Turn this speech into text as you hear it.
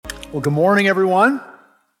Well, good morning, everyone.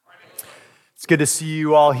 It's good to see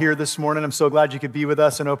you all here this morning. I'm so glad you could be with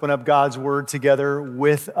us and open up God's Word together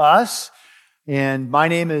with us. And my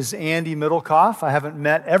name is Andy Middlecoff. I haven't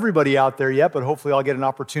met everybody out there yet, but hopefully I'll get an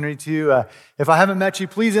opportunity to. If I haven't met you,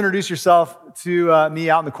 please introduce yourself to me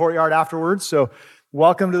out in the courtyard afterwards. So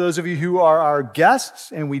welcome to those of you who are our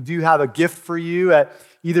guests, and we do have a gift for you at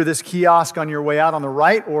either this kiosk on your way out on the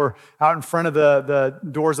right or out in front of the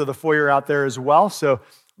doors of the foyer out there as well. So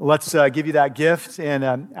let's give you that gift and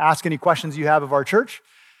ask any questions you have of our church.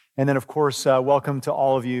 And then, of course, welcome to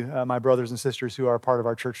all of you, my brothers and sisters who are part of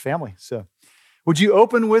our church family. So would you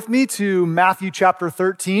open with me to Matthew chapter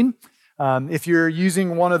 13? If you're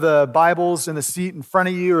using one of the Bibles in the seat in front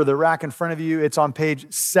of you or the rack in front of you, it's on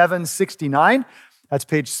page 769. That's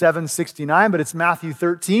page 769, but it's Matthew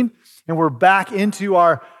 13. And we're back into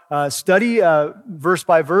our study, verse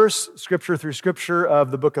by verse, scripture through scripture of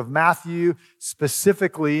the book of Matthew,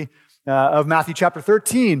 specifically of Matthew chapter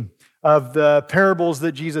 13, of the parables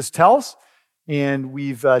that Jesus tells. And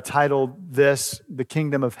we've titled this, The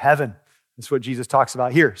Kingdom of Heaven. That's what Jesus talks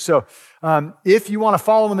about here. So if you want to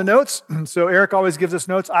follow in the notes, so Eric always gives us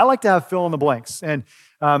notes. I like to have fill in the blanks. And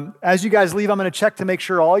as you guys leave, I'm going to check to make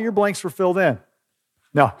sure all your blanks were filled in.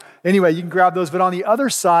 No. Anyway, you can grab those. But on the other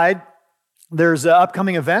side, there's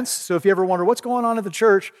upcoming events. So if you ever wonder what's going on at the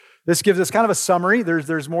church, this gives us kind of a summary.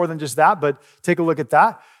 There's more than just that, but take a look at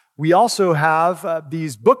that. We also have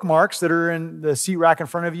these bookmarks that are in the seat rack in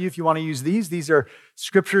front of you if you want to use these. These are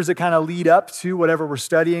scriptures that kind of lead up to whatever we're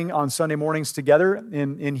studying on Sunday mornings together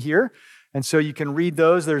in here. And so you can read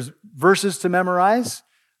those. There's verses to memorize.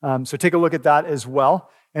 So take a look at that as well.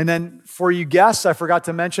 And then for you guests, I forgot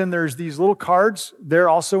to mention, there's these little cards. They're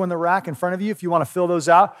also in the rack in front of you if you want to fill those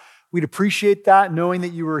out. We'd appreciate that, knowing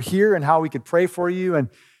that you were here and how we could pray for you. And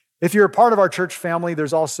if you're a part of our church family,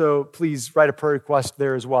 there's also, please write a prayer request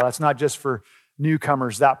there as well. That's not just for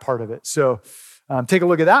newcomers, that part of it. So take a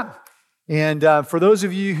look at that. And for those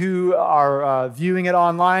of you who are viewing it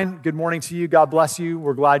online, good morning to you. God bless you.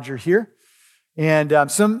 We're glad you're here. And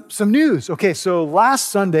some news. Okay, so last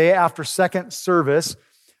Sunday after second service,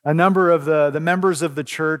 a number of the members of the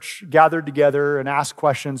church gathered together and asked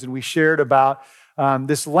questions, and we shared about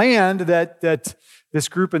this land that this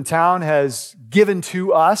group in town has given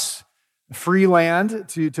to us, free land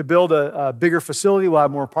to build a bigger facility. We'll have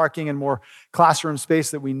more parking and more classroom space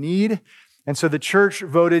that we need. And so the church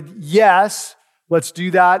voted, yes, let's do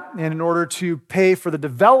that. And in order to pay for the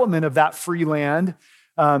development of that free land,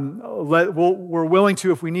 we're willing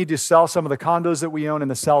to, if we need to, sell some of the condos that we own in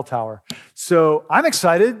the cell tower. So I'm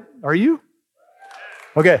excited. Are you?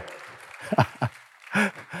 Okay.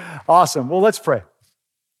 Awesome. Well, let's pray.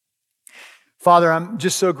 Father, I'm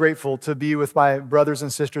just so grateful to be with my brothers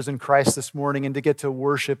and sisters in Christ this morning and to get to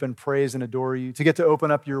worship and praise and adore you, to get to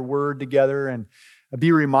open up your word together and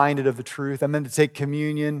be reminded of the truth, and then to take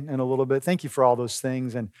communion in a little bit. Thank you for all those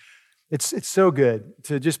things. And it's so good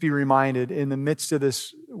to just be reminded in the midst of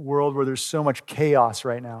this world where there's so much chaos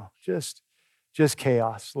right now, just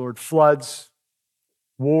chaos, Lord, floods,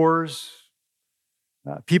 wars,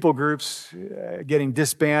 people groups getting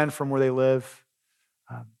disbanded from where they live.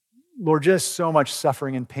 Lord, just so much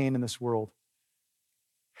suffering and pain in this world.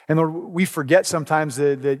 And Lord, we forget sometimes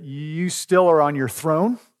that you still are on your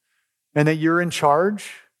throne and that you're in charge,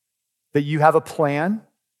 that you have a plan,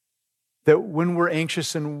 that when we're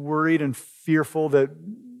anxious and worried and fearful, that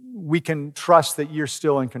we can trust that you're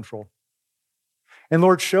still in control. And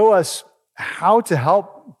Lord, show us how to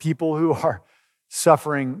help people who are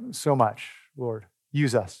suffering so much. Lord,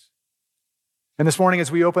 use us. And this morning,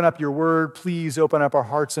 as we open up your word, please open up our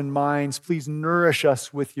hearts and minds. Please nourish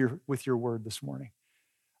us with your word this morning.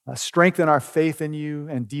 Strengthen our faith in you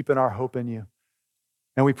and deepen our hope in you.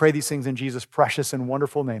 And we pray these things in Jesus' precious and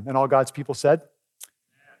wonderful name. And all God's people said,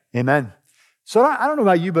 Amen. So I don't know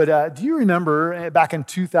about you, but do you remember back in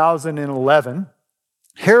 2011,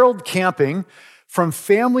 Harold Camping from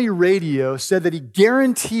Family Radio said that he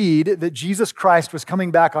guaranteed that Jesus Christ was coming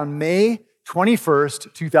back on May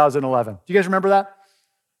 21st, 2011. Do you guys remember that?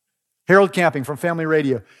 Harold Camping from Family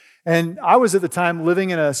Radio. And I was at the time living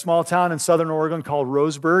in a small town in Southern Oregon called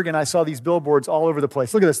Roseburg, and I saw these billboards all over the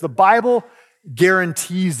place. Look at this. The Bible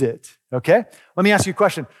guarantees it, okay? Let me ask you a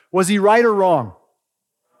question. Was he right or wrong?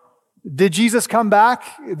 Did Jesus come back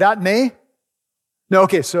that May? No,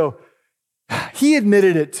 okay, so he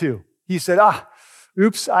admitted it too. He said,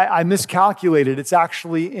 oops, I miscalculated. It's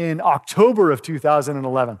actually in October of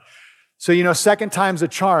 2011. So, second time's a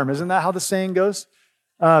charm. Isn't that how the saying goes?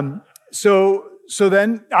 So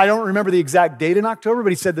then, I don't remember the exact date in October,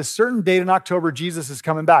 but he said this certain date in October, Jesus is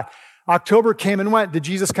coming back. October came and went. Did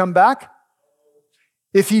Jesus come back?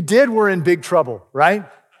 If he did, we're in big trouble, right?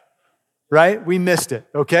 Right? We missed it,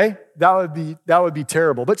 okay? That would be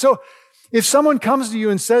terrible. But so if someone comes to you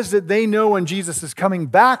and says that they know when Jesus is coming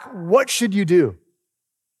back, what should you do?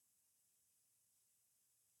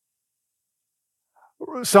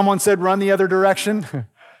 Someone said run the other direction.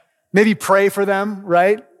 Maybe pray for them,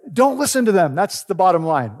 right? Don't listen to them. That's the bottom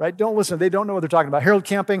line, right? Don't listen. They don't know what they're talking about. Harold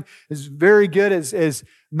Camping is very good as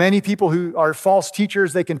many people who are false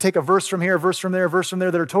teachers. They can take a verse from here, a verse from there, a verse from there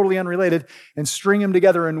that are totally unrelated and string them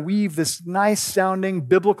together and weave this nice sounding,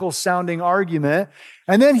 biblical sounding argument.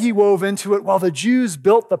 And then he wove into it, well, the Jews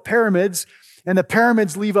built the pyramids and the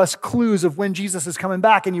pyramids leave us clues of when Jesus is coming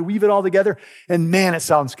back, and you weave it all together and man, it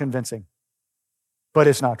sounds convincing. But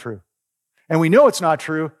it's not true. And we know it's not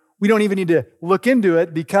true. We don't even need to look into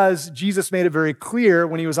it because Jesus made it very clear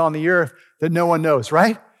when he was on the earth that no one knows,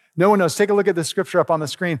 right? No one knows. Take a look at the scripture up on the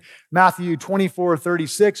screen. Matthew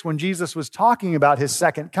 24:36, when Jesus was talking about his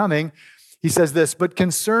second coming, he says this, but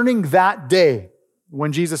concerning that day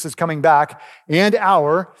when Jesus is coming back and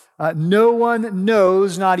hour, no one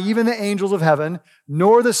knows, not even the angels of heaven,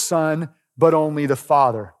 nor the Son, but only the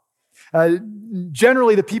Father.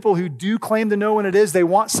 Generally, the people who do claim to know when it is, they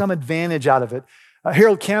want some advantage out of it.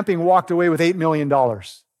 Harold Camping walked away with $8 million.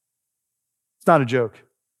 It's not a joke.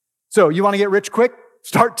 So you want to get rich quick?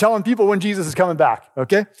 Start telling people when Jesus is coming back,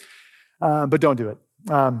 okay? But don't do it.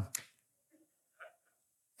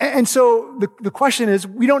 And so the question is,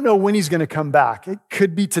 we don't know when he's going to come back. It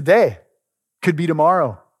could be today, could be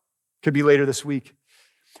tomorrow, could be later this week.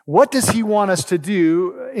 What does he want us to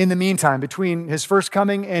do in the meantime between his first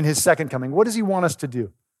coming and his second coming? What does he want us to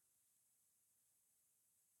do?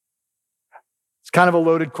 It's kind of a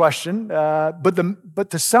loaded question, but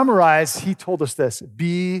to summarize, he told us this,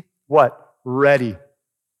 be what? Ready.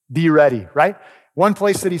 Be ready, right? One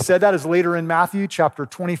place that he said that is later in Matthew chapter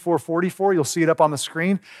 24:44. You'll see it up on the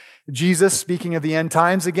screen. Jesus, speaking of the end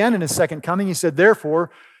times again in his second coming, he said, therefore,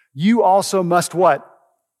 you also must what?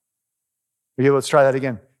 Okay, let's try that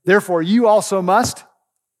again. Therefore, you also must.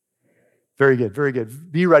 Very good, very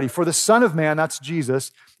good. Be ready. For the Son of Man, that's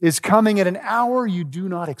Jesus, is coming at an hour you do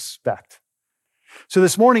not expect. So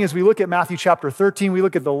this morning, as we look at Matthew chapter 13, we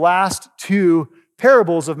look at the last two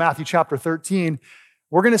parables of Matthew chapter 13,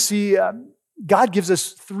 we're going to see God gives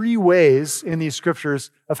us three ways in these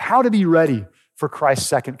scriptures of how to be ready for Christ's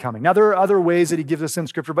second coming. Now, there are other ways that he gives us in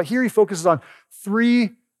scripture, but here he focuses on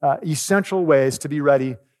three essential ways to be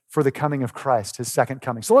ready for the coming of Christ, his second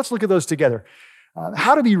coming. So let's look at those together.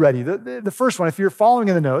 How to be ready. The first one, if you're following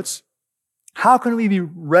in the notes, how can we be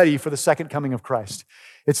ready for the second coming of Christ?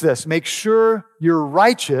 It's this, make sure you're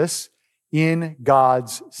righteous in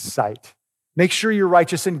God's sight. Make sure you're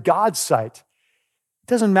righteous in God's sight. It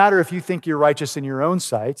doesn't matter if you think you're righteous in your own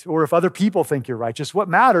sight or if other people think you're righteous. What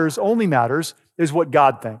matters, only matters, is what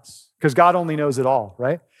God thinks, because God only knows it all,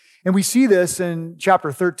 right? And we see this in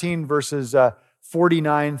chapter 13, verses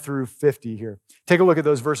 49 through 50 here. Take a look at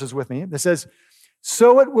those verses with me. It says,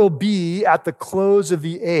 so it will be at the close of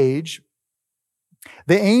the age,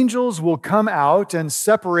 the angels will come out and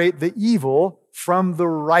separate the evil from the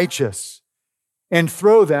righteous and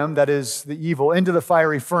throw them, that is the evil, into the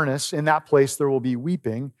fiery furnace. In that place there will be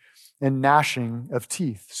weeping and gnashing of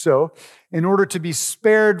teeth. So in order to be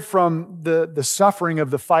spared from the suffering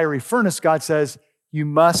of the fiery furnace, God says, you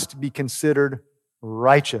must be considered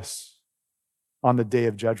righteous on the day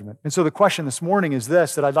of judgment. And so the question this morning is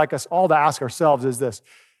this, that I'd like us all to ask ourselves is this,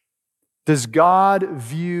 does God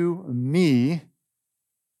view me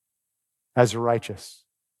as righteous?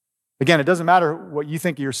 Again, it doesn't matter what you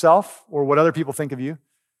think of yourself or what other people think of you.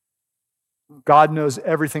 God knows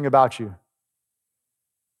everything about you.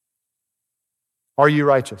 Are you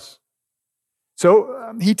righteous?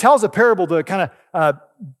 So he tells a parable to kind of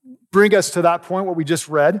bring us to that point, what we just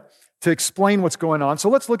read, to explain what's going on. So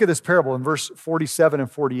let's look at this parable in verse 47 and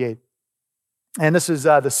 48. And this is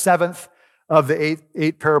the seventh of the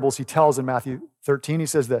eight parables he tells in Matthew 13. He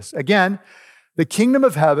says this, again, the kingdom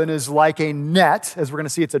of heaven is like a net, as we're going to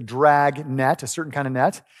see, it's a drag net, a certain kind of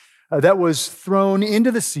net, that was thrown into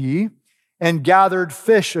the sea and gathered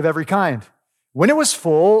fish of every kind. When it was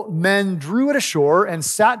full, men drew it ashore and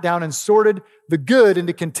sat down and sorted the good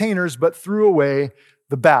into containers, but threw away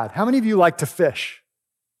the bad. How many of you like to fish?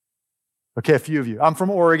 Okay, a few of you. I'm from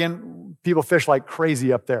Oregon. People fish like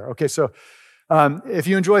crazy up there. Okay, so if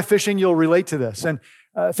you enjoy fishing, you'll relate to this. And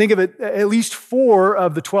think of it, at least 4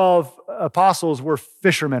 of the 12 apostles were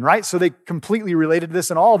fishermen, right? So they completely related to this,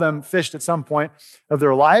 and all of them fished at some point of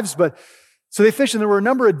their lives. But so they fished, and there were a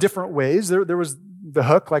number of different ways. There was the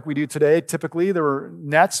hook, like we do today, typically. There were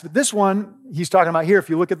nets. But this one he's talking about here, if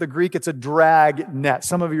you look at the Greek, it's a drag net.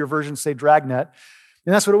 Some of your versions say drag net.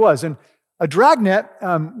 And that's what it was. And a dragnet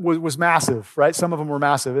was massive, right? Some of them were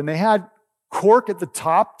massive. And they had cork at the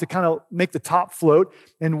top to kind of make the top float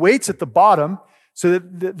and weights at the bottom so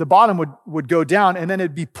that the bottom would go down, and then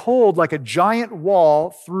it'd be pulled like a giant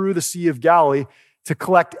wall through the Sea of Galilee to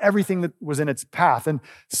collect everything that was in its path. And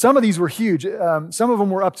some of these were huge. Some of them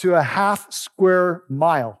were up to a half square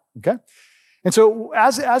mile, okay? And so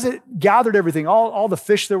as it gathered everything, all the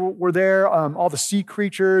fish that were there, all the sea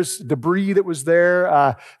creatures, debris that was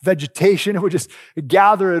there, vegetation, it would just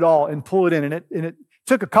gather it all and pull it in. And it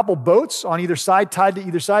took a couple boats on either side, tied to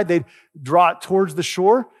either side. They'd draw it towards the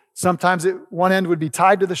shore. Sometimes one end would be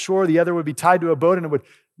tied to the shore, the other would be tied to a boat, and it would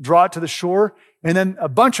draw it to the shore. And then a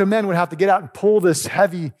bunch of men would have to get out and pull this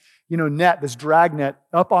heavy, net, this drag net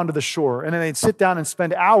up onto the shore. And then they'd sit down and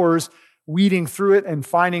spend hours weeding through it and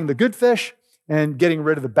finding the good fish and getting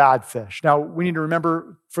rid of the bad fish. Now, we need to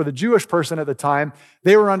remember, for the Jewish person at the time,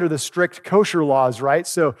 they were under the strict kosher laws, right?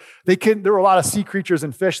 So there were a lot of sea creatures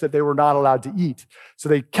and fish that they were not allowed to eat. So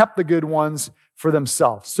they kept the good ones for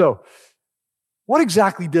themselves. So what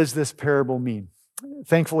exactly does this parable mean?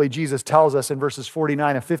 Thankfully, Jesus tells us in verses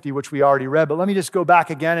 49 and 50, which we already read, but let me just go back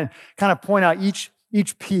again and kind of point out each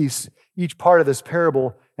piece, each part of this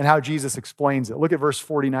parable and how Jesus explains it. Look at verse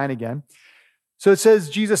 49 again. So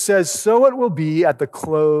Jesus says, so it will be at the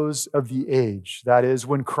close of the age, that is,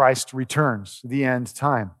 when Christ returns, the end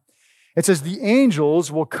time. It says, the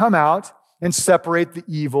angels will come out and separate the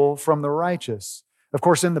evil from the righteous. Of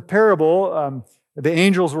course, in the parable, the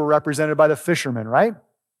angels were represented by the fishermen, right?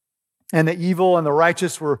 And the evil and the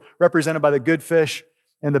righteous were represented by the good fish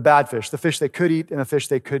and the bad fish, the fish they could eat and the fish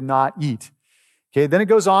they could not eat. Okay, then it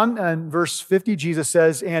goes on, and verse 50, Jesus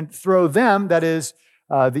says, and throw them, that is,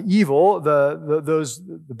 the evil,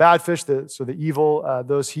 the bad fish, the evil,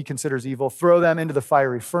 those he considers evil, throw them into the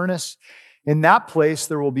fiery furnace. In that place,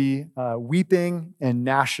 there will be weeping and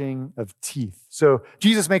gnashing of teeth. So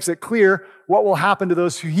Jesus makes it clear what will happen to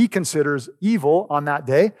those who he considers evil on that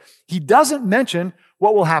day. He doesn't mention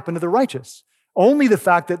what will happen to the righteous, only the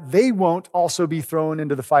fact that they won't also be thrown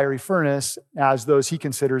into the fiery furnace as those he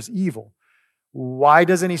considers evil. Why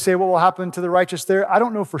doesn't he say what will happen to the righteous there? I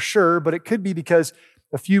don't know for sure, but it could be because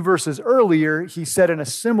a few verses earlier, he said in a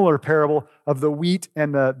similar parable of the wheat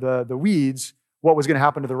and the weeds, what was going to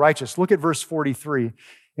happen to the righteous. Look at verse 43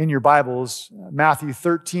 in your Bibles, Matthew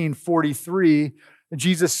 13:43.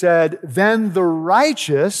 Jesus said, then the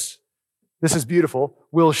righteous, this is beautiful,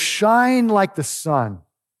 will shine like the sun.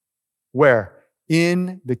 Where?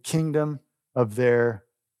 In the kingdom of their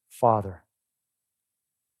Father.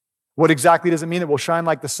 What exactly does it mean that we'll shine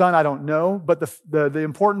like the sun? I don't know. But the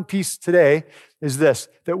important piece today is this,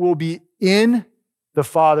 that we'll be in the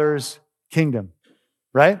Father's kingdom,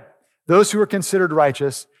 right? Those who are considered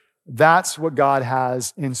righteous, that's what God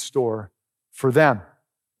has in store for them.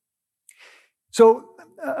 So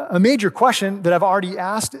a major question that I've already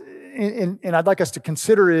asked and I'd like us to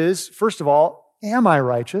consider is, first of all, am I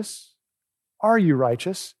righteous? Are you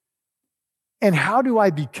righteous? And how do I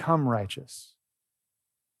become righteous?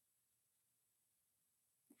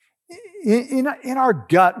 In our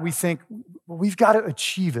gut, we think, well, we've got to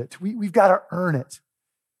achieve it. We've got to earn it,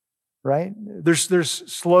 right? There's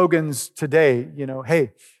slogans today,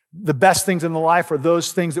 hey, the best things in the life are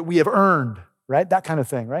those things that we have earned, right? That kind of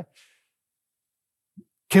thing, right?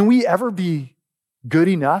 Can we ever be good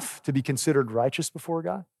enough to be considered righteous before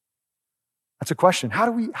God? That's a question. How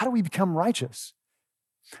do we become righteous?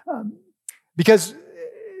 Because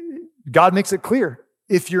God makes it clear,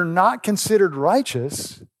 if you're not considered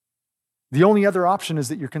righteous, the only other option is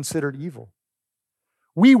that you're considered evil.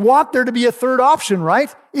 We want there to be a third option,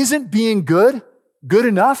 right? Isn't being good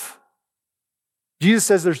enough? Jesus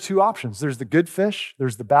says there's two options. There's the good fish,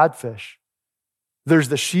 there's the bad fish. There's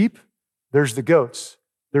the sheep, there's the goats.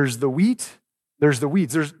 There's the wheat, there's the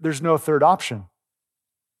weeds. There's no third option.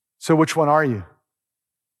 So which one are you?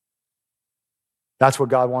 That's what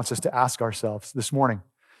God wants us to ask ourselves this morning.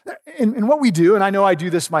 And what we do, and I know I do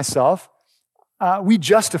this myself, we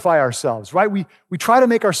justify ourselves, right? We try to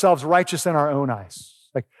make ourselves righteous in our own eyes.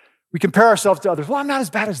 Like we compare ourselves to others. Well, I'm not as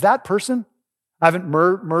bad as that person. I haven't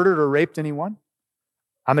murdered or raped anyone.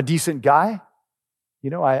 I'm a decent guy.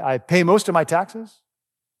 I pay most of my taxes.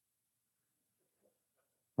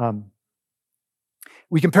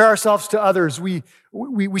 We compare ourselves to others. We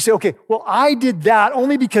say, okay, well, I did that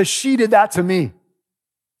only because she did that to me.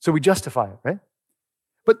 So we justify it, right?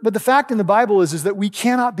 But the fact in the Bible is that we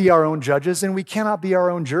cannot be our own judges and we cannot be our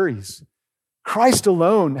own juries. Christ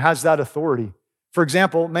alone has that authority. For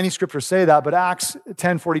example, many scriptures say that, but Acts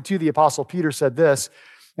 10:42, the Apostle Peter said this,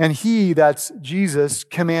 And he, that's Jesus,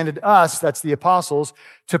 commanded us, that's the apostles,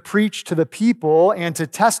 to preach to the people and to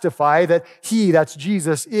testify that he, that's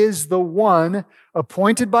Jesus, is the one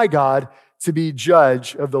appointed by God to be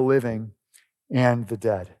judge of the living and the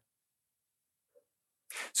dead.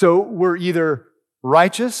 So we're either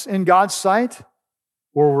righteous in God's sight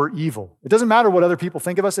or we're evil. It doesn't matter what other people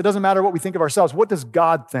think of us. It doesn't matter what we think of ourselves. What does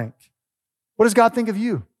God think? What does God think of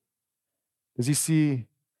you? Does he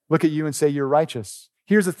look at you and say, you're righteous?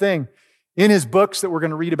 Here's the thing. In his books that we're going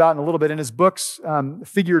to read about in a little bit, in his books,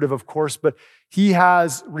 figurative, of course, but he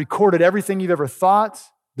has recorded everything you've ever thought,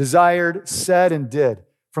 desired, said, and did.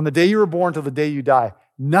 From the day you were born to the day you die.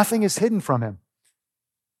 Nothing is hidden from him.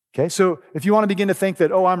 Okay, so if you want to begin to think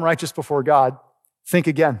that, I'm righteous before God, think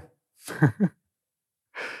again.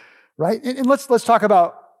 Right? And let's talk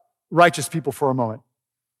about righteous people for a moment.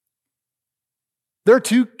 There are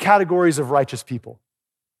two categories of righteous people.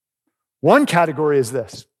 One category is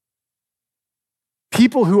this.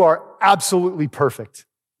 People who are absolutely perfect,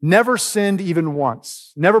 never sinned even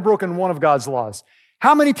once, never broken one of God's laws.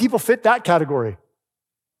 How many people fit that category?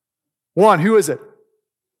 One. Who is it?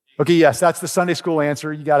 Okay, yes, that's the Sunday school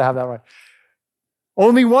answer. You got to have that right.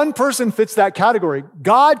 Only one person fits that category.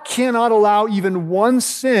 God cannot allow even one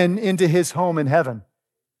sin into his home in heaven.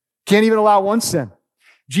 Can't even allow one sin.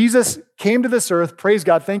 Jesus came to this earth, praise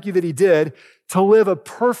God, thank you that he did, to live a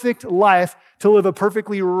perfect life, to live a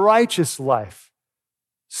perfectly righteous life,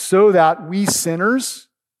 so that we sinners,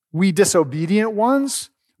 we disobedient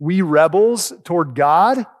ones, we rebels toward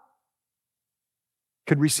God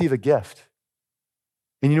could receive a gift.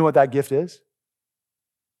 And you know what that gift is?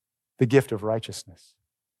 The gift of righteousness.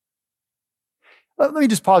 Let me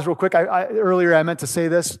just pause real quick. Earlier I meant to say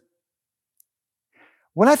this.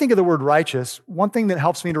 When I think of the word righteous, one thing that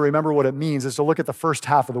helps me to remember what it means is to look at the first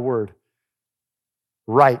half of the word.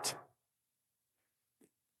 Right.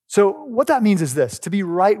 So what that means is this. To be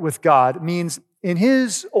right with God means in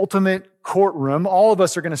his ultimate courtroom, all of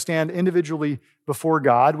us are going to stand individually before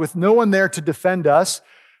God with no one there to defend us,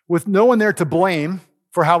 with no one there to blame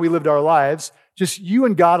for how we lived our lives, just you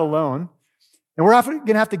and God alone. And we're going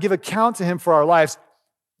to have to give account to him for our lives.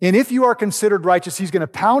 And if you are considered righteous, he's going to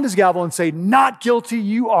pound his gavel and say, not guilty,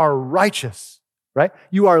 you are righteous, right?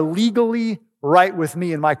 You are legally right with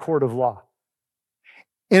me in my court of law.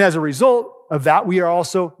 And as a result of that, we are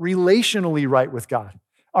also relationally right with God.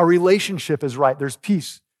 Our relationship is right. There's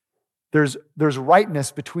peace. There's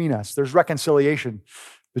rightness between us. There's reconciliation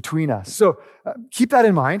between us. So keep that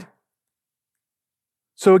in mind.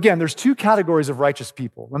 So again, there's two categories of righteous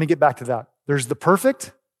people. Let me get back to that. There's the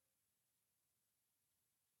perfect,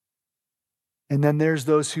 and then there's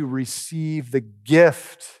those who receive the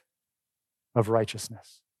gift of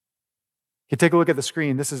righteousness. You take a look at the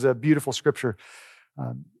screen. This is a beautiful scripture.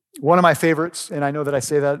 One of my favorites, and I know that I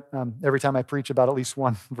say that every time I preach about at least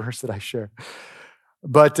one verse that I share.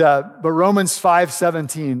 But Romans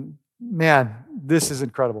 5:17, man, this is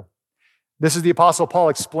incredible. This is the Apostle Paul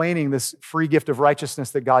explaining this free gift of righteousness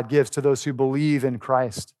that God gives to those who believe in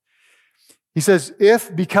Christ. He says,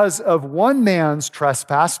 if because of one man's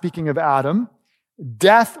trespass, speaking of Adam,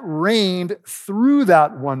 death reigned through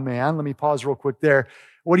that one man. Let me pause real quick there.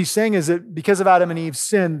 What he's saying is that because of Adam and Eve's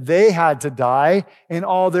sin, they had to die, and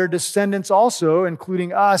all their descendants also,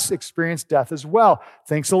 including us, experienced death as well.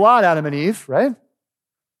 Thanks a lot, Adam and Eve, right?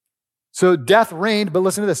 So death reigned, but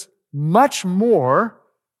listen to this. Much more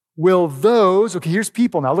will those, okay, here's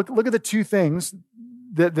people now. Look at the two things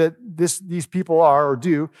that these people are or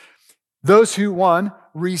do. Those who, one,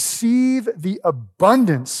 receive the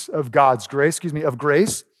abundance of God's grace, of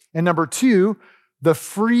grace. And number two, the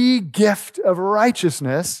free gift of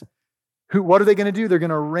righteousness. What are they going to do? They're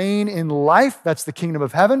going to reign in life. That's the kingdom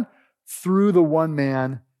of heaven through the one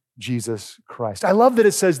man, Jesus Christ. I love that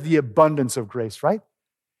it says the abundance of grace, right?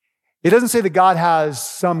 It doesn't say that God has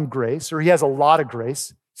some grace or he has a lot of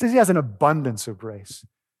grace. It says he has an abundance of grace.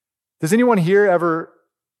 Does anyone here ever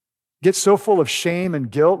get so full of shame and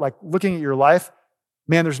guilt, like looking at your life,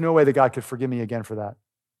 man, there's no way that God could forgive me again for that?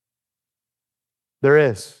 There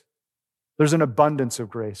is. There's an abundance of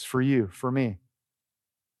grace for you, for me.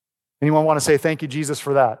 Anyone want to say thank you, Jesus,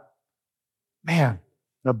 for that? Man,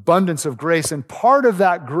 an abundance of grace. And part of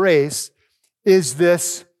that grace is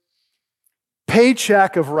this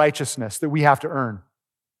paycheck of righteousness that we have to earn.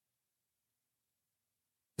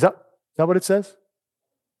 Is that what it says?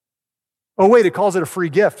 Oh, wait, it calls it a free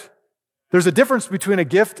gift. There's a difference between a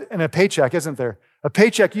gift and a paycheck, isn't there? A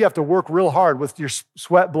paycheck, you have to work real hard with your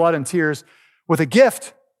sweat, blood, and tears. With a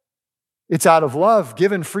gift, it's out of love,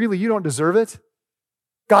 given freely. You don't deserve it.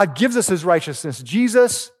 God gives us his righteousness.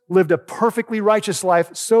 Jesus lived a perfectly righteous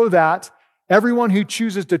life so that Everyone who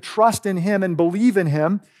chooses to trust in him and believe in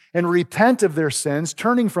him and repent of their sins,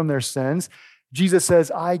 turning from their sins, Jesus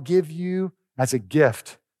says, I give you as a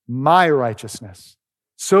gift my righteousness,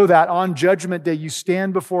 so that on judgment day you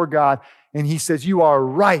stand before God and he says, you are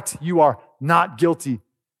right, you are not guilty.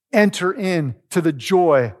 Enter into the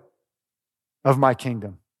joy of my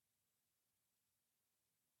kingdom.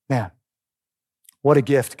 Man, what a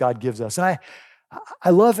gift God gives us. And I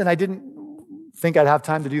love, and I didn't think I'd have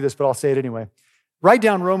time to do this, but I'll say it anyway. Write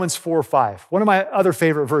down Romans 4:5, one of my other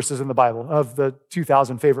favorite verses in the Bible, of the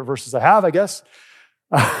 2,000 favorite verses I have, I guess.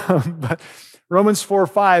 But Romans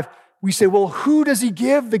 4:5, we say, well, who does he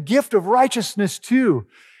give the gift of righteousness to?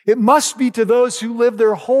 It must be to those who live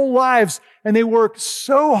their whole lives and they work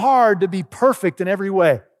so hard to be perfect in every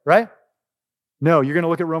way, right? No, you're going to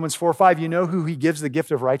look at Romans 4:5. You know who he gives the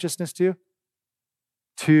gift of righteousness to?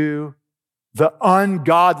 To the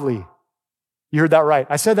ungodly. You heard that right.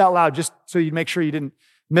 I said that loud just so you'd make sure you didn't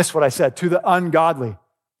miss what I said. To the ungodly.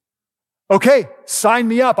 Okay, sign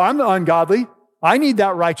me up. I'm the ungodly. I need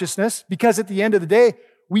that righteousness because at the end of the day,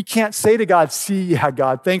 we can't say to God, see, yeah,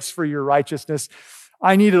 God, thanks for your righteousness.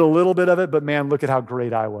 I needed a little bit of it, but man, look at how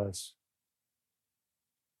great I was.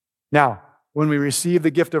 Now, when we receive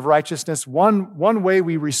the gift of righteousness, one way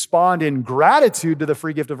we respond in gratitude to the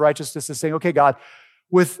free gift of righteousness is saying, okay, God,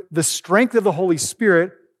 with the strength of the Holy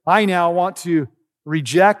Spirit, I now want to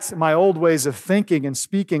reject my old ways of thinking and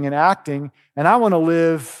speaking and acting, and I want to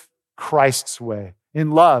live Christ's way in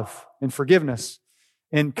love, in forgiveness,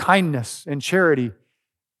 in kindness, in charity,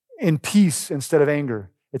 in peace instead of anger,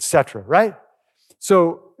 etc., right?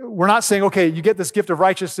 So we're not saying, okay, you get this gift of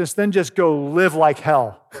righteousness, then just go live like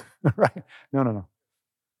hell, right? No.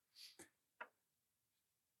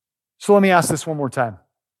 So let me ask this one more time.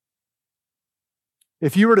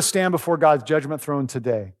 If you were to stand before God's judgment throne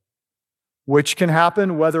today, which can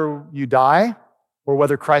happen whether you die or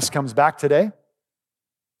whether Christ comes back today,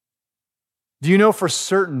 do you know for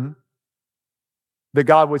certain that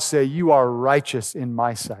God would say, you are righteous in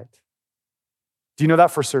my sight? Do you know that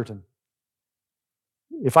for certain?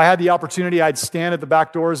 If I had the opportunity, I'd stand at the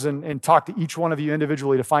back doors and talk to each one of you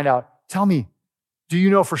individually to find out, tell me, do you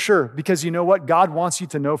know for sure? Because you know what? God wants you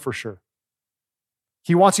to know for sure.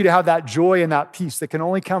 He wants you to have that joy and that peace that can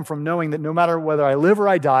only come from knowing that no matter whether I live or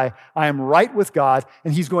I die, I am right with God,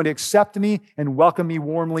 and he's going to accept me and welcome me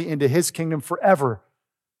warmly into his kingdom forever,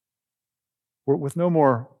 with no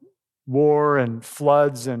more war and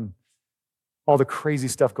floods and all the crazy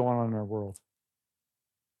stuff going on in our world.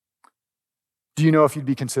 Do you know if you'd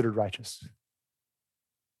be considered righteous?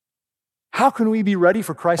 How can we be ready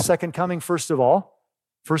for Christ's second coming? First of all,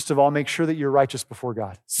 make sure that you're righteous before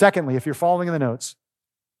God. Secondly, if you're following in the notes,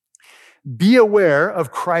 be aware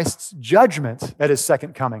of Christ's judgment at his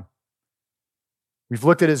second coming. We've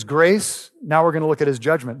looked at his grace. Now we're going to look at his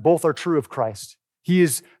judgment. Both are true of Christ. He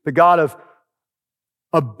is the God of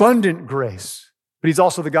abundant grace, but he's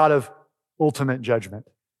also the God of ultimate judgment.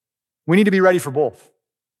 We need to be ready for both.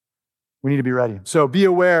 We need to be ready. So be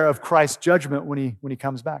aware of Christ's judgment when he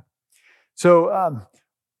comes back. So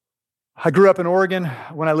I grew up in Oregon.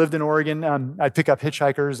 When I lived in Oregon, I'd pick up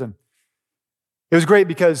hitchhikers, and it was great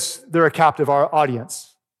because they're a captive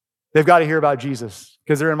audience. They've got to hear about Jesus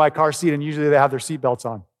because they're in my car seat, and usually they have their seatbelts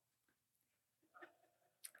on.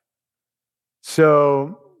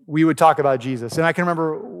 So we would talk about Jesus. And I can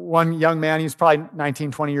remember one young man, he was probably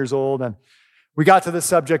 19, 20 years old, and we got to the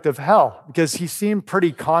subject of hell because he seemed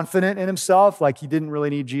pretty confident in himself, like he didn't really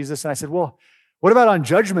need Jesus. And I said, well, what about on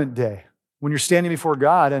Judgment Day when you're standing before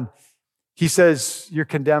God? And he says, you're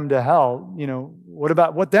condemned to hell. You know,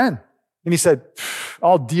 what then? And he said,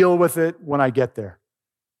 I'll deal with it when I get there.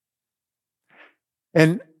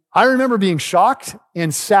 And I remember being shocked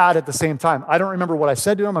and sad at the same time. I don't remember what I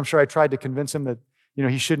said to him. I'm sure I tried to convince him that,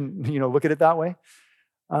 he shouldn't, look at it that way.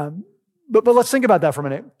 But let's think about that for a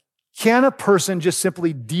minute. Can a person just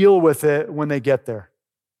simply deal with it when they get there?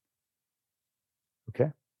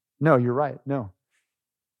 Okay. No, you're right. No.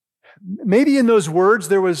 Maybe in those words,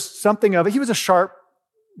 there was something of it. He was a sharp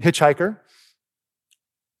hitchhiker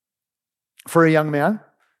for a young man.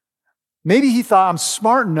 Maybe he thought, I'm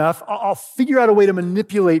smart enough, I'll figure out a way to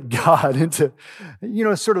manipulate God into,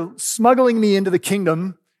 sort of smuggling me into the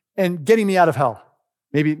kingdom and getting me out of hell.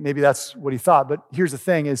 Maybe that's what he thought. But here's the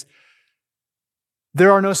thing is,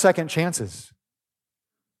 there are no second chances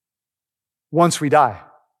once we die.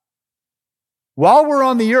 While we're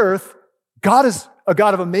on the earth, God is a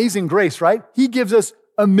God of amazing grace, right? He gives us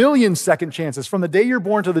 1,000,000 second chances from the day you're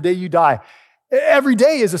born to the day you die. Every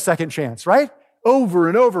day is a second chance, right? Over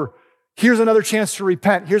and over. Here's another chance to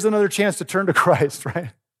repent. Here's another chance to turn to Christ,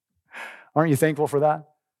 right? Aren't you thankful for that?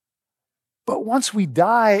 But once we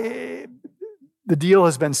die, the deal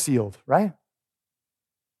has been sealed, right?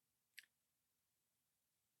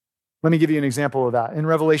 Let me give you an example of that. In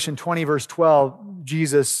Revelation 20, verse 12,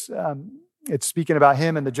 Jesus, it's speaking about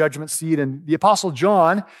him and the judgment seat. And the Apostle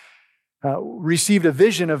John received a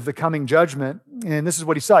vision of the coming judgment. And this is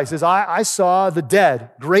what he saw. He says, I saw the dead,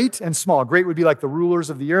 great and small. Great would be like the rulers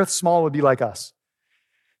of the earth. Small would be like us,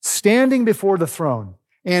 standing before the throne.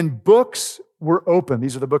 And books were open.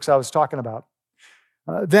 These are the books I was talking about.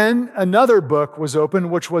 Then another book was opened,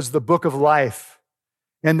 which was the book of life.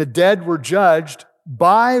 And the dead were judged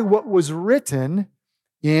by what was written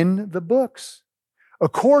in the books,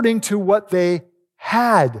 according to what they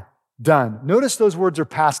had done. Notice those words are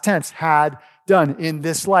past tense, had done in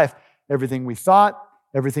this life. Everything we thought,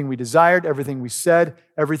 everything we desired, everything we said,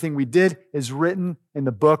 everything we did is written in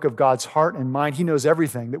the book of God's heart and mind. He knows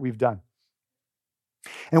everything that we've done.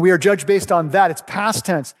 And we are judged based on that. It's past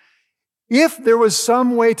tense. If there was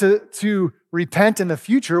some way to repent in the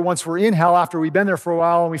future, once we're in hell, after we've been there for a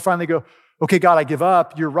while, and we finally go, okay, God, I give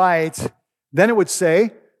up, you're right, then it would say,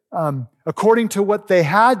 according to what they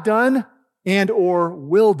had done and or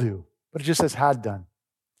will do. But it just says had done.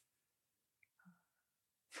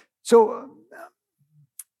 So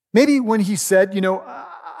maybe when he said,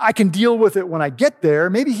 I can deal with it when I get there,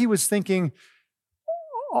 maybe he was thinking,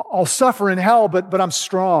 I'll suffer in hell, but I'm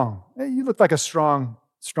strong. You look like a strong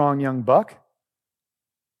young buck.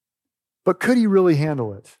 But could he really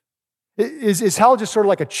handle it? Is hell just sort of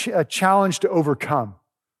like a challenge to overcome?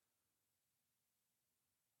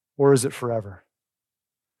 Or is it forever?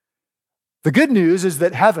 The good news is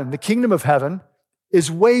that heaven, the kingdom of heaven,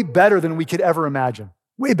 is way better than we could ever imagine.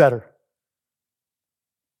 Way better.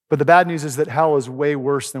 But the bad news is that hell is way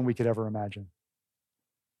worse than we could ever imagine.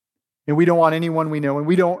 And we don't want anyone we know, and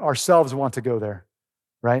we don't ourselves want to go there,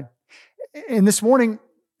 right? And this morning,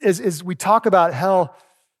 as we talk about hell,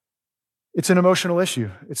 it's an emotional issue.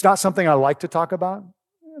 It's not something I like to talk about.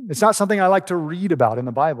 It's not something I like to read about in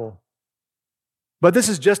the Bible. But this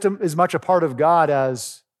is just as much a part of God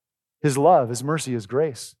as His love, His mercy, His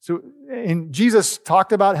grace. So, and Jesus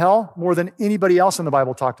talked about hell more than anybody else in the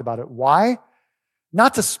Bible talked about it. Why?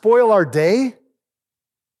 Not to spoil our day,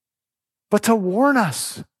 but to warn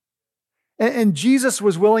us. And Jesus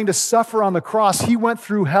was willing to suffer on the cross. He went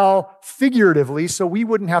through hell figuratively, so we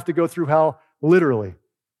wouldn't have to go through hell literally.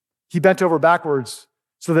 He bent over backwards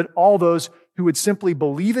so that all those who would simply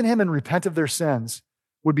believe in Him and repent of their sins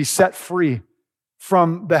would be set free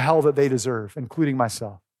from the hell that they deserve, including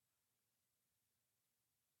myself.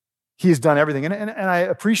 He has done everything. And I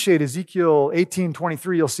appreciate Ezekiel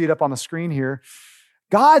 18:23. You'll see it up on the screen here.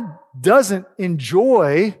 God doesn't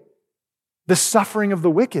enjoy the suffering of the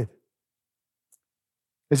wicked.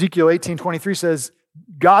 Ezekiel 18:23 says,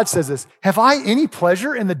 God says this, "Have I any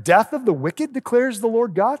pleasure in the death of the wicked, declares the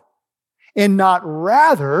Lord God, and not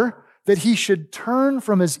rather that he should turn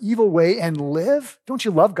from his evil way and live?" Don't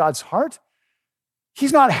you love God's heart?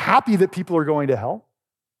 He's not happy that people are going to hell.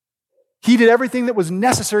 He did everything that was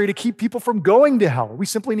necessary to keep people from going to hell. We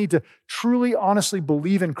simply need to truly, honestly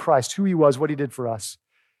believe in Christ, who He was, what He did for us,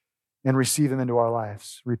 and receive Him into our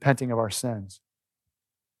lives, repenting of our sins.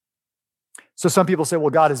 So some people say,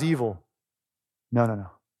 well, God is evil. No.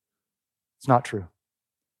 It's not true.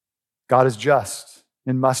 God is just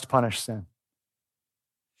and must punish sin.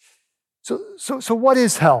 So what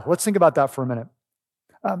is hell? Let's think about that for a minute.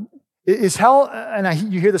 Is hell,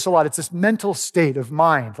 and you hear this a lot, it's this mental state of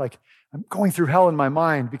mind, like I'm going through hell in my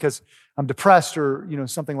mind because I'm depressed or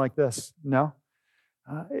something like this. No.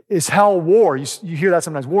 Is hell war? You hear that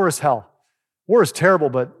sometimes. War is hell. War is terrible,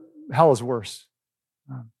 but hell is worse.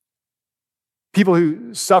 People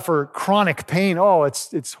who suffer chronic pain,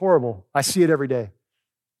 it's horrible. I see it every day.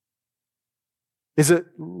 Is it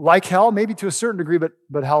like hell? Maybe to a certain degree,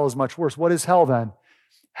 but hell is much worse. What is hell then?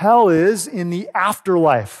 Hell is in the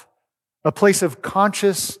afterlife, a place of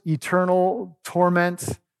conscious, eternal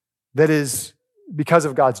torment that is because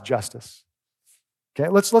of God's justice. Okay,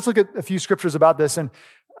 let's look at a few scriptures about this. And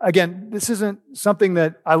again, this isn't something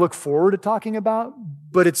that I look forward to talking about,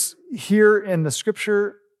 but it's here in the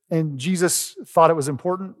scripture, and Jesus thought it was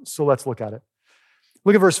important, so let's look at it.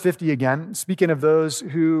 Look at verse 50 again. Speaking of those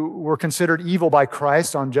who were considered evil by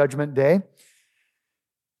Christ on Judgment Day,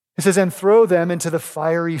 it says, "And throw them into the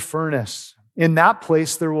fiery furnace. In that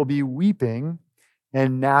place there will be weeping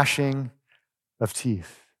and gnashing of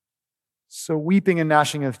teeth." So weeping and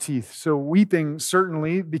gnashing of teeth. So weeping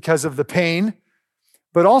certainly because of the pain,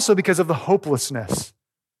 but also because of the hopelessness.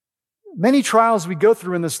 Many trials we go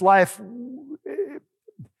through in this life,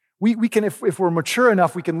 we can, if we're mature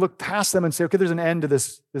enough, we can look past them and say, okay, there's an end to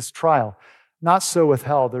this trial. Not so with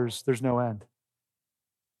hell. There's no end.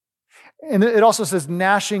 And it also says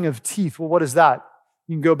gnashing of teeth. Well, what is that?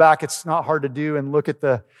 You can go back, it's not hard to do, and look at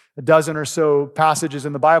a dozen or so passages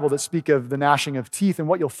in the Bible that speak of the gnashing of teeth. And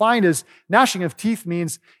what you'll find is gnashing of teeth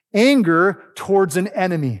means anger towards an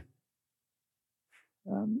enemy.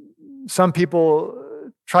 Some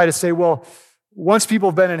people try to say, well, once people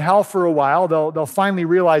have been in hell for a while, they'll finally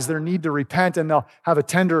realize their need to repent, and they'll have a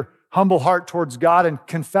tender, humble heart towards God and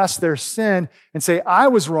confess their sin and say, I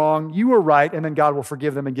was wrong, you were right, and then God will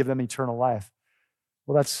forgive them and give them eternal life.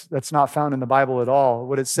 Well, that's not found in the Bible at all.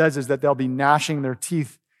 What it says is that they'll be gnashing their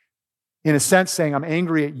teeth, in a sense saying, I'm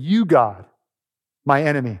angry at you, God, my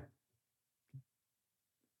enemy.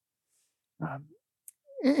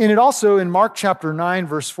 And it also, in Mark chapter 9,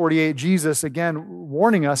 verse 48, Jesus, again,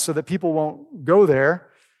 warning us so that people won't go there,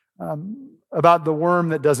 about the worm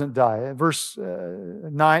that doesn't die.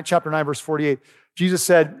 Chapter 9, verse 48, Jesus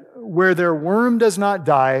said, where their worm does not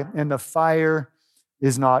die and the fire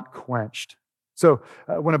is not quenched. So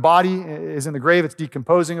when a body is in the grave, it's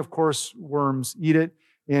decomposing. Of course, worms eat it.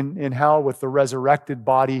 In hell, with the resurrected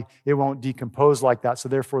body, it won't decompose like that. So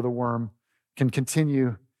therefore, the worm can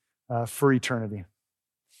continue for eternity.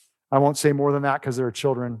 I won't say more than that because there are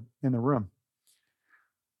children in the room.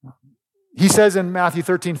 He says in Matthew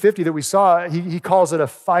 13:50 that we saw, he calls it a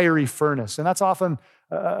fiery furnace. And that's often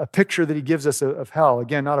a picture that he gives us of hell.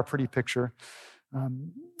 Again, not a pretty picture.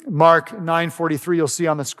 Mark 9:43, you'll see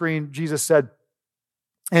on the screen, Jesus said,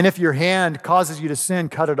 and if your hand causes you to sin,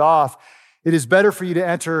 cut it off. It is better for you to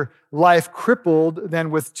enter life crippled than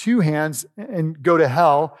with two hands and go to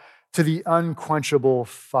hell, to the unquenchable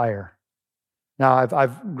fire. Now,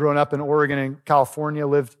 I've grown up in Oregon and California,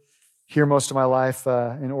 lived here most of my life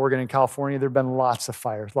in Oregon and California. There have been lots of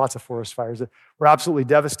fires, lots of forest fires that were absolutely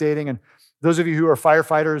devastating. And those of you who are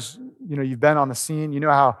firefighters, you've been on the scene, you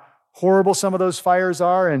know how horrible some of those fires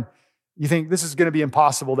are, and you think this is going to be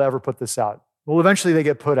impossible to ever put this out. Well, eventually they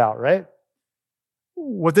get put out, right?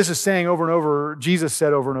 What this is saying over and over, Jesus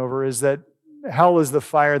said over and over, is that hell is the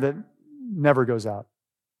fire that never goes out.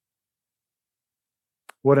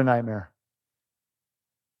 What a nightmare.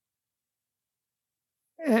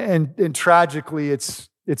 And tragically, it's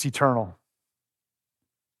eternal.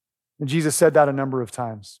 And Jesus said that a number of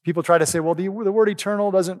times. People try to say, well, the word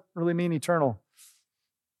eternal doesn't really mean eternal.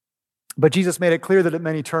 But Jesus made it clear that it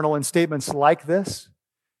meant eternal in statements like this.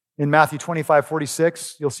 In Matthew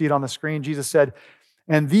 25:46, you'll see it on the screen, Jesus said,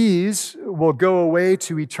 and these will go away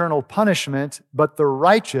to eternal punishment, but the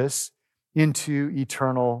righteous into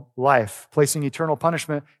eternal life. Placing eternal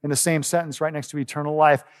punishment in the same sentence right next to eternal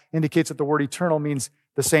life indicates that the word eternal means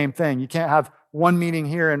the same thing. You can't have one meaning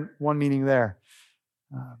here and one meaning there.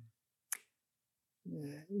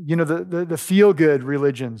 The feel-good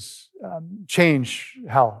religions change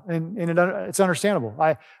hell, and it's understandable.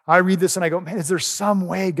 I read this and I go, man, is there some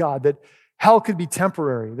way, God, that hell could be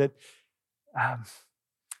temporary?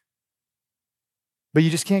 But you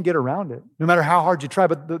just can't get around it, no matter how hard you try.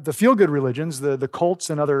 But the feel-good religions, the cults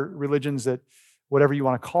and other religions, that whatever you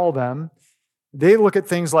want to call them, they look at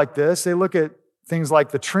things like this. They look at things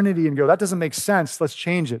like the Trinity and go, that doesn't make sense. Let's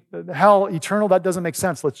change it. Hell, eternal, that doesn't make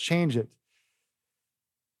sense. Let's change it.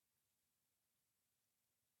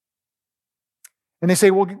 And they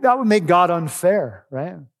say, well, that would make God unfair,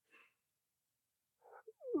 right?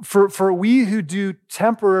 For we who do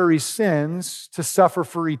temporary sins to suffer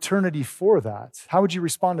for eternity for that. How would you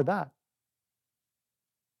respond to that?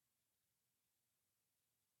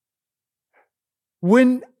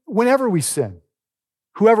 Whenever we sin,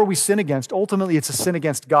 whoever we sin against, ultimately it's a sin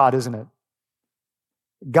against God, isn't it?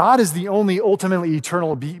 God is the only ultimately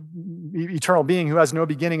eternal being who has no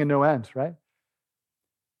beginning and no end, right?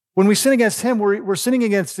 When we sin against him, we're sinning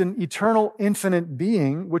against an eternal, infinite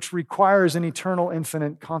being, which requires an eternal,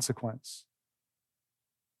 infinite consequence.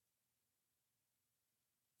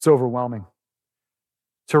 It's overwhelming.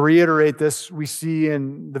 To reiterate this, we see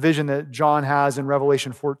in the vision that John has in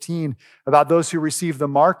Revelation 14 about those who receive the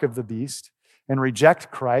mark of the beast and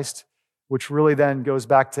reject Christ, which really then goes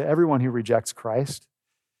back to everyone who rejects Christ.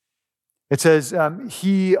 It says,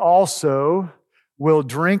 he also will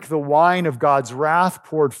drink the wine of God's wrath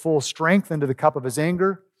poured full strength into the cup of his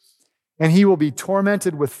anger, and he will be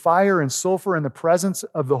tormented with fire and sulfur in the presence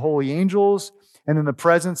of the holy angels and in the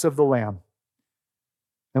presence of the Lamb.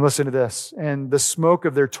 And listen to this, and the smoke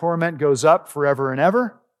of their torment goes up forever and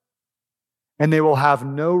ever, and they will have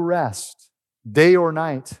no rest, day or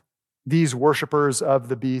night, these worshipers of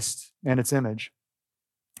the beast and its image,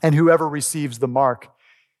 and whoever receives the mark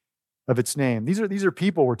of its name. These are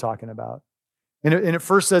people we're talking about. And it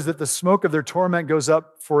first says that the smoke of their torment goes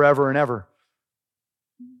up forever and ever.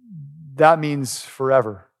 that means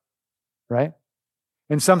forever, right?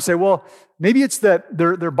 And some say, well, maybe it's that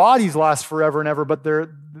their bodies last forever and ever, but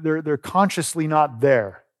they're consciously not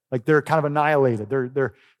there. Like they're kind of annihilated.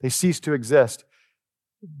 They cease to exist.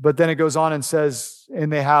 But then it goes on and says,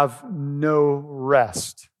 and they have no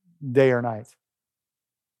rest, day or night.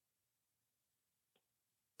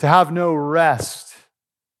 To have no rest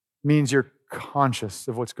means you're conscious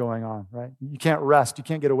of what's going on, right? You can't rest. You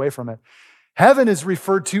can't get away from it. Heaven is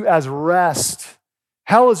referred to as rest.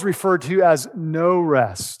 Hell is referred to as no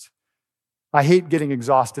rest. I hate getting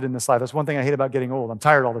exhausted in this life. That's one thing I hate about getting old. I'm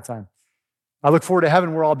tired all the time. I look forward to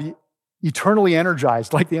heaven where I'll be eternally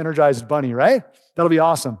energized, like the Energized Bunny, right? That'll be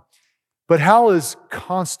awesome. But hell is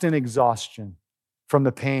constant exhaustion from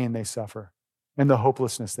the pain they suffer and the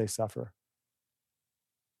hopelessness they suffer.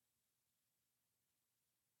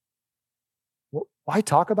 Why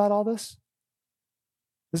talk about all this?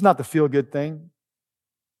 This is not the feel-good thing.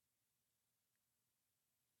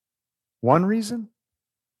 One reason?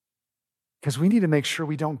 Because we need to make sure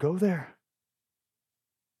we don't go there.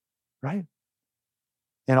 Right?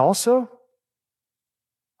 And also,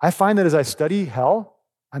 I find that as I study hell,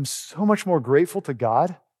 I'm so much more grateful to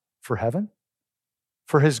God for heaven,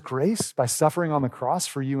 for his grace by suffering on the cross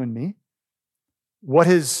for you and me. What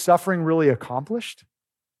his suffering really accomplished.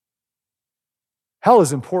 Hell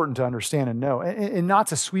is important to understand and know, and not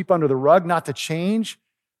to sweep under the rug, not to change,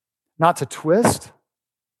 not to twist.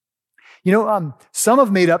 You know, some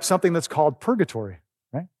have made up something that's called purgatory,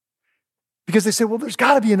 right? Because they say, well, there's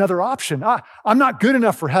got to be another option. I'm not good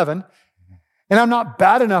enough for heaven, and I'm not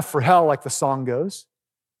bad enough for hell, like the song goes.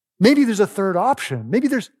 Maybe there's a third option.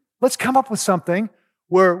 Let's come up with something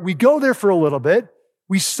where we go there for a little bit,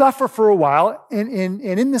 we suffer for a while, and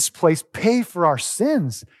in this place, pay for our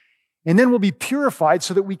sins. And then we'll be purified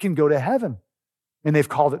so that we can go to heaven. And they've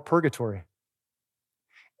called it purgatory.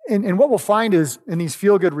 And what we'll find is in these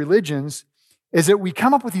feel-good religions is that we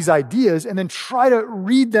come up with these ideas and then try to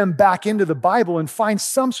read them back into the Bible and find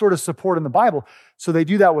some sort of support in the Bible. So they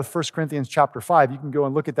do that with 1 Corinthians chapter 5. You can go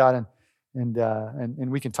and look at that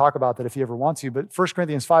and we can talk about that if you ever want to. But 1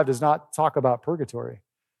 Corinthians 5 does not talk about purgatory.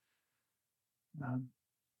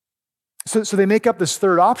 So they make up this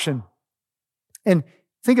third option. And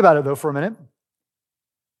think about it, though, for a minute.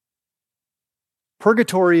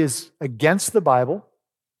 Purgatory is against the Bible,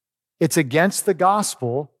 it's against the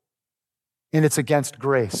gospel, and it's against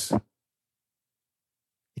grace.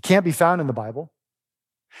 It can't be found in the Bible.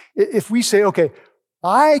 If we say, okay,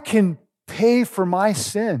 I can pay for my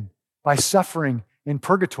sin by suffering in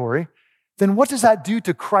purgatory, then what does that do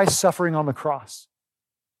to Christ's suffering on the cross?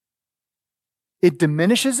 It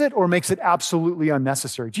diminishes it or makes it absolutely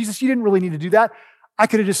unnecessary. Jesus, you didn't really need to do that. I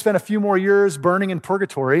could have just spent a few more years burning in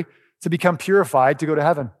purgatory to become purified to go to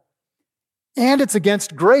heaven. And it's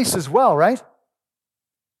against grace as well, right?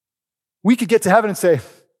 We could get to heaven and say,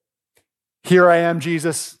 here I am,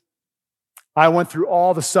 Jesus. I went through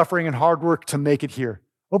all the suffering and hard work to make it here.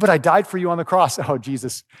 Oh, but I died for you on the cross. Oh,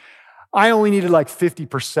 Jesus, I only needed like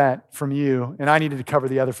 50% from you, and I needed to cover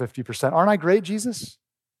the other 50%. Aren't I great, Jesus?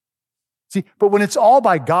 See, but when it's all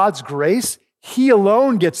by God's grace, he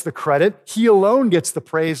alone gets the credit. He alone gets the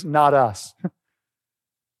praise, not us.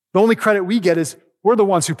 The only credit we get is we're the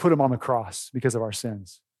ones who put him on the cross because of our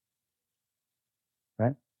sins.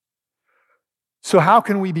 Right? So how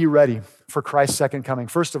can we be ready for Christ's second coming?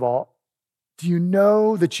 First of all, do you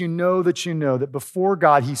know that before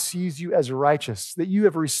God, he sees you as righteous, that you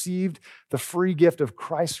have received the free gift of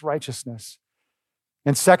Christ's righteousness?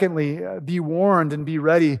 And secondly, be warned and be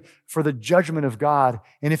ready for the judgment of God.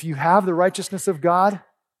 And if you have the righteousness of God,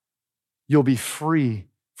 you'll be free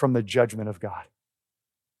from the judgment of God.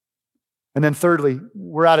 And then thirdly,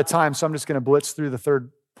 we're out of time, so I'm just going to blitz through the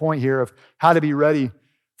third point here of how to be ready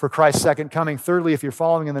for Christ's second coming. Thirdly, if you're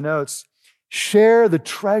following in the notes, share the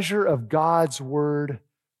treasure of God's word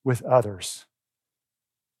with others.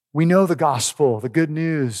 We know the gospel, the good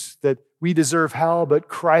news that we deserve hell, but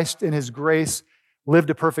Christ in his grace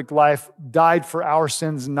lived a perfect life, died for our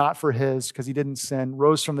sins, not for his, because he didn't sin,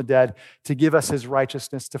 rose from the dead to give us his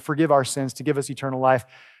righteousness, to forgive our sins, to give us eternal life.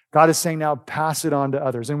 God is saying now, pass it on to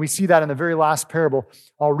others. And we see that in the very last parable.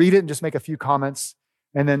 I'll read it and just make a few comments,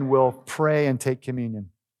 and then we'll pray and take communion.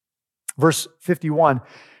 Verse 51,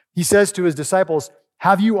 he says to his disciples,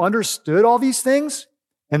 have you understood all these things?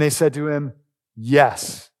 And they said to him,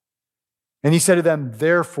 yes. And he said to them,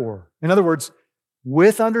 therefore. In other words,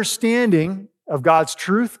 with understanding of God's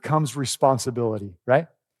truth comes responsibility, right?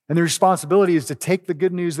 And the responsibility is to take the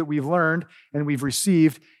good news that we've learned and we've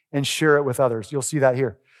received and share it with others. You'll see that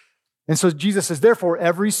here. And so Jesus says, therefore,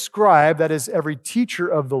 every scribe, that is every teacher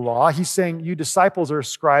of the law, he's saying you disciples are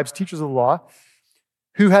scribes, teachers of the law,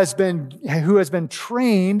 who has been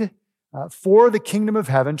trained for the kingdom of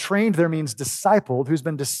heaven. Trained there means discipled, who's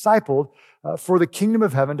been discipled for the kingdom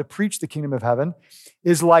of heaven, to preach the kingdom of heaven,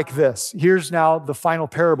 is like this. Here's now the final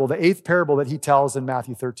parable, the eighth parable that he tells in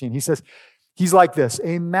Matthew 13. He says, he's like this: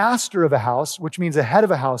 a master of a house, which means a head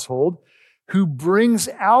of a household, who brings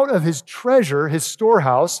out of his treasure, his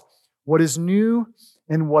storehouse, what is new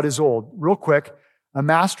and what is old. Real quick, a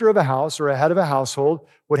master of a house or a head of a household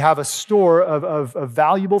would have a store of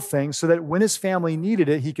valuable things so that when his family needed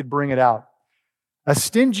it, he could bring it out. A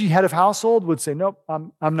stingy head of household would say, nope,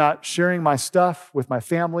 I'm not sharing my stuff with my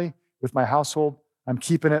family, with my household. I'm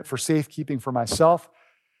keeping it for safekeeping for myself.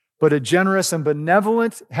 But a generous and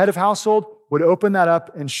benevolent head of household would open that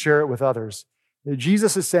up and share it with others.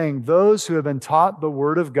 Jesus is saying those who have been taught the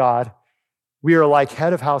word of God, we are like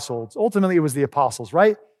head of households. Ultimately, it was the apostles,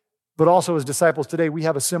 right? But also as disciples today, we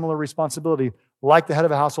have a similar responsibility, like the head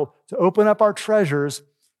of a household, to open up our treasures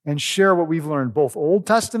and share what we've learned, both Old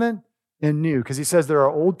Testament and New, because he says there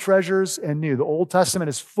are old treasures and new. The Old Testament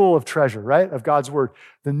is full of treasure, right, of God's word.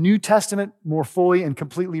 The New Testament more fully and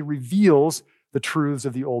completely reveals the truths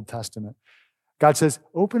of the Old Testament. God says,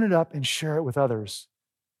 open it up and share it with others.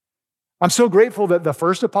 I'm so grateful that the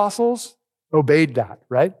first apostles obeyed that,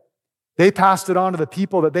 right? They passed it on to the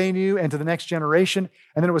people that they knew and to the next generation,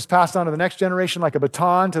 and then it was passed on to the next generation like a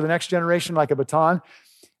baton, to the next generation like a baton,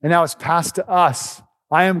 and now it's passed to us.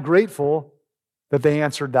 I am grateful that they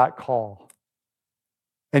answered that call.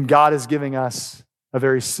 And God is giving us a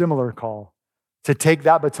very similar call to take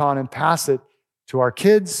that baton and pass it to our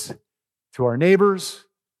kids, to our neighbors,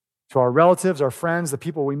 to our relatives, our friends, the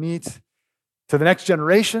people we meet, to the next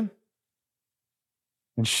generation,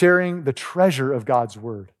 and sharing the treasure of God's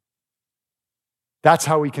word. That's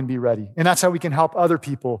how we can be ready. And that's how we can help other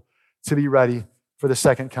people to be ready for the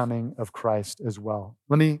second coming of Christ as well.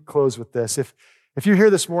 Let me close with this. If you're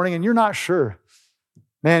here this morning and you're not sure,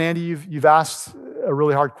 man, Andy, you've asked a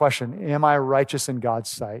really hard question. Am I righteous in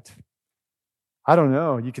God's sight? I don't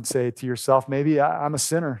know. You could say to yourself, maybe I'm a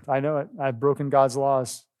sinner. I know it. I've broken God's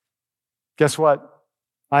laws. Guess what?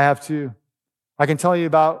 I have too. I can tell you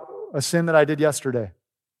about a sin that I did yesterday.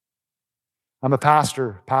 I'm a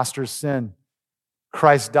pastor. Pastors sin.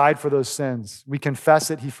 Christ died for those sins. We confess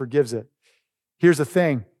it. He forgives it. Here's the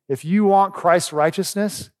thing. If you want Christ's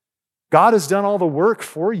righteousness, God has done all the work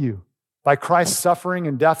for you by Christ's suffering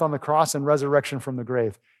and death on the cross and resurrection from the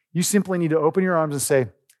grave. You simply need to open your arms and say,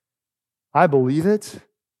 I believe it.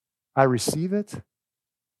 I receive it.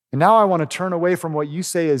 And now I want to turn away from what you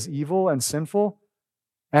say is evil and sinful,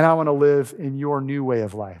 and I want to live in your new way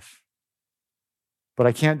of life. But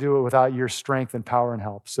I can't do it without your strength and power and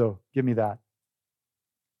help. So give me that.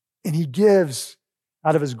 And he gives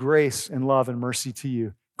out of his grace and love and mercy to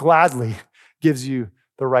you, gladly gives you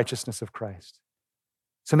the righteousness of Christ.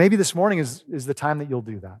 So maybe this morning is the time that you'll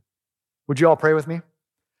do that. Would you all pray with me?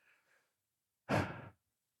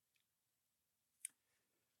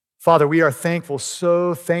 Father, we are thankful,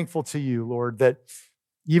 so thankful to you, Lord, that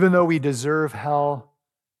even though we deserve hell,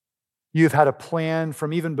 you've had a plan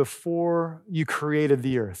from even before you created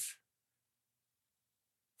the earth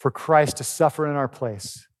for Christ to suffer in our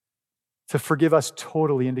place, to forgive us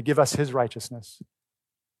totally and to give us his righteousness.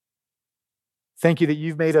 Thank you that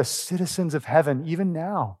you've made us citizens of heaven even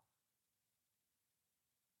now.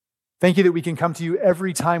 Thank you that we can come to you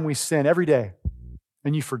every time we sin, every day,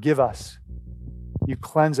 and you forgive us. You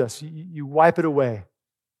cleanse us. You wipe it away.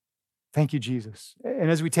 Thank you, Jesus.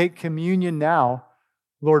 And as we take communion now,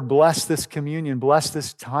 Lord, bless this communion, bless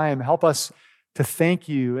this time. Help us to thank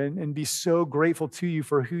you and be so grateful to you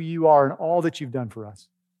for who you are and all that you've done for us.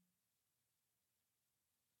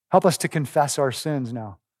 Help us to confess our sins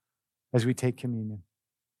now as we take communion.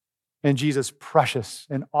 In Jesus' precious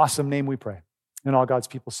and awesome name we pray. And all God's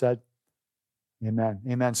people said, amen.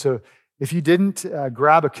 Amen. So if you didn't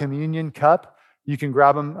grab a communion cup, you can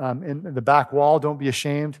grab them in the back wall. Don't be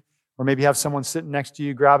ashamed. Or maybe have someone sitting next to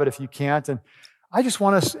you. Grab it if you can't. And I just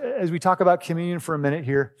want us, as we talk about communion for a minute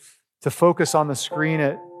here, to focus on the screen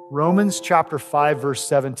at Romans chapter 5, verse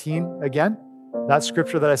 17. Again, that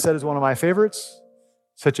scripture that I said is one of my favorites.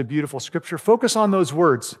 Such a beautiful scripture. Focus on those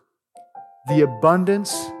words. The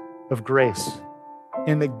abundance of grace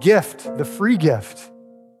and the gift, the free gift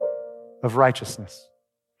of righteousness.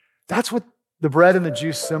 That's what the bread and the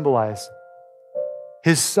juice symbolize.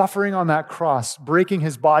 His suffering on that cross, breaking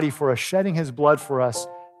his body for us, shedding his blood for us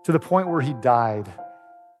to the point where he died.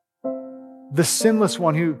 The sinless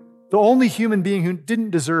one the only human being who didn't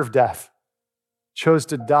deserve death, chose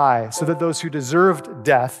to die so that those who deserved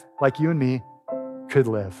death, like you and me, could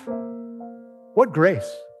live. What grace.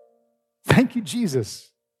 Thank you,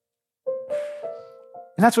 Jesus.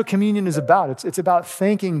 And that's what communion is about. It's about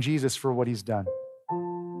thanking Jesus for what he's done.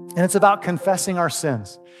 And it's about confessing our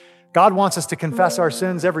sins. God wants us to confess our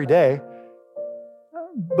sins every day,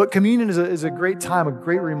 but communion is a great time, a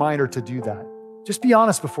great reminder to do that. Just be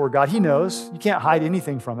honest before God. He knows. You can't hide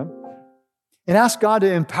anything from him. And ask God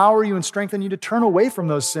to empower you and strengthen you to turn away from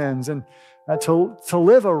those sins and to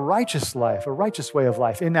live a righteous life, a righteous way of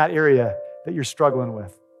life in that area that you're struggling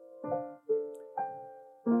with.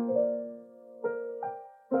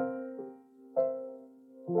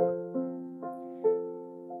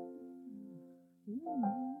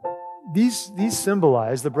 These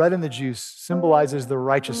symbolize, the bread and the juice symbolizes the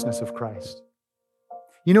righteousness of Christ.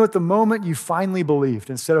 You know, at the moment you finally believed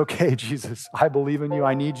and said, okay, Jesus, I believe in you,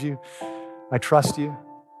 I need you, I trust you,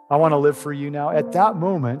 I want to live for you now. At that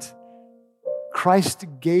moment, Christ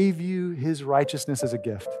gave you his righteousness as a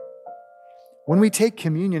gift. When we take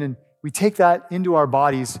communion and we take that into our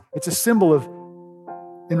bodies, it's a symbol of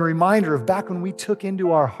and a reminder of back when we took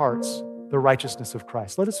into our hearts the righteousness of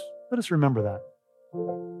Christ. Let us remember that.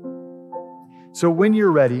 So when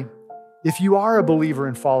you're ready, if you are a believer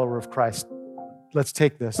and follower of Christ, let's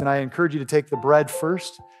take this. And I encourage you to take the bread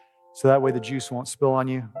first, so that way the juice won't spill on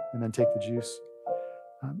you, and then take the juice.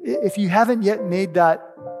 If you haven't yet made that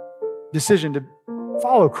decision to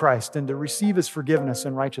follow Christ and to receive his forgiveness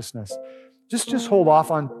and righteousness, just hold off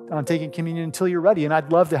on taking communion until you're ready, and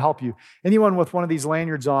I'd love to help you. Anyone with one of these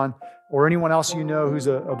lanyards on, or anyone else you know who's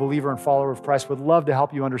a believer and follower of Christ, would love to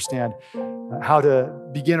help you understand how to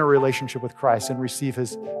begin a relationship with Christ and receive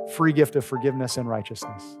his free gift of forgiveness and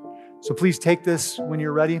righteousness. So please take this when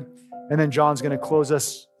you're ready, and then John's going to close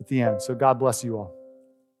us at the end. So God bless you all.